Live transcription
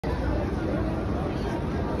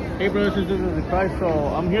Hey brothers and sisters in Christ, so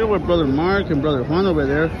I'm here with Brother Mark and Brother Juan over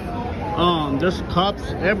there. There's cops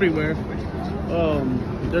everywhere.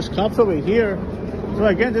 There's cops over here. So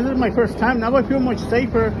again, this is my first time. Now I feel much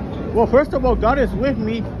safer. Well, first of all, God is with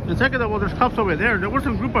me. And second of all, there's cops over there. There was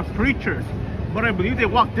some group of preachers, but I believe they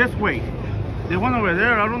walked this way. They went over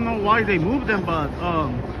there. I don't know why they moved them, but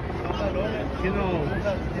you know,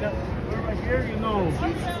 right here, you know,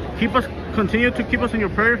 continue to keep us in your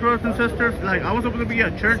prayers, brothers and sisters. Like, I was supposed to be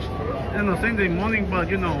at church on the Sunday morning, but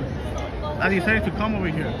you know, I decided to come over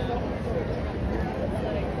here.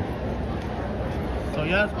 So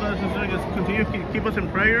yes, brothers and sisters, just continue to keep us in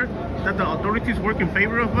prayer that the authorities work in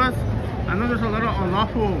favor of us. I know there's a lot of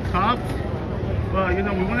unlawful cops, but you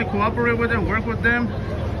know, we want to cooperate with them, work with them.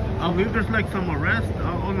 I believe there's like some arrest.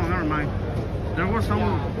 Oh no, never mind. There was some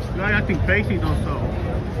guy acting crazy though, so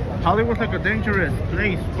Hollywood's like a dangerous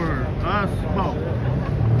place for us. Well,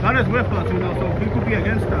 God is with us, you know, so he could be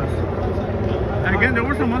against us. And again, there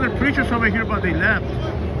were some other preachers over here, but they left.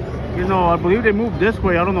 You know, I believe they moved this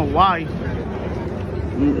way. I don't know why.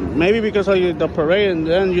 Maybe because of the parade, and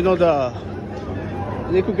then, you know,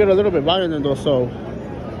 they could get a little bit violent though. So,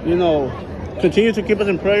 you know, continue to keep us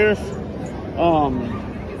in prayers.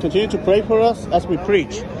 Continue to pray for us as we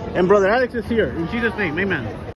preach. And Brother Alex is here. In Jesus' name, amen.